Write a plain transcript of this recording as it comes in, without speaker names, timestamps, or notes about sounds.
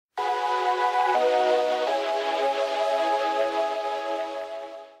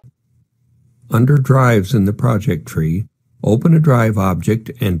Under Drives in the project tree, open a drive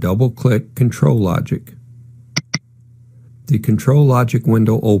object and double-click Control Logic. The Control Logic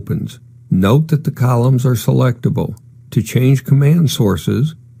window opens. Note that the columns are selectable. To change command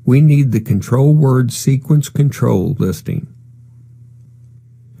sources, we need the control word sequence control listing.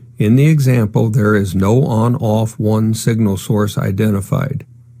 In the example, there is no on-off 1 signal source identified.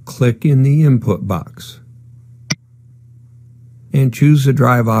 Click in the input box and choose the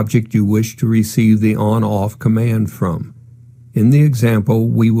drive object you wish to receive the on-off command from. In the example,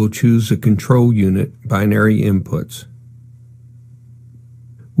 we will choose the control unit binary inputs.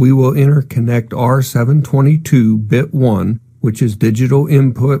 We will interconnect R722 bit 1, which is digital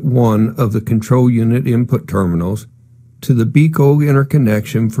input 1 of the control unit input terminals, to the BECO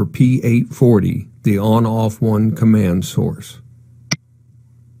interconnection for P840, the on-off 1 command source.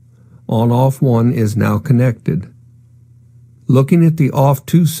 On-off 1 is now connected. Looking at the off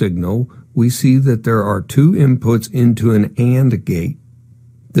 2 signal, we see that there are 2 inputs into an AND gate.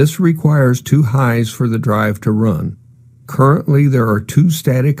 This requires 2 highs for the drive to run. Currently, there are 2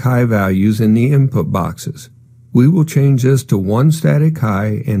 static high values in the input boxes. We will change this to 1 static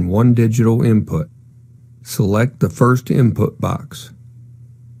high and 1 digital input. Select the first input box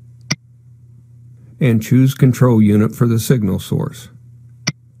and choose control unit for the signal source.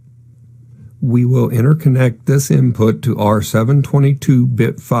 We will interconnect this input to R722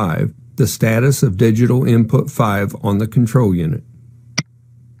 bit 5, the status of digital input 5 on the control unit.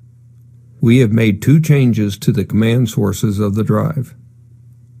 We have made 2 changes to the command sources of the drive.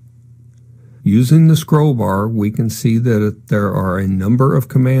 Using the scroll bar, we can see that there are a number of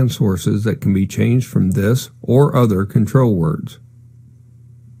command sources that can be changed from this or other control words.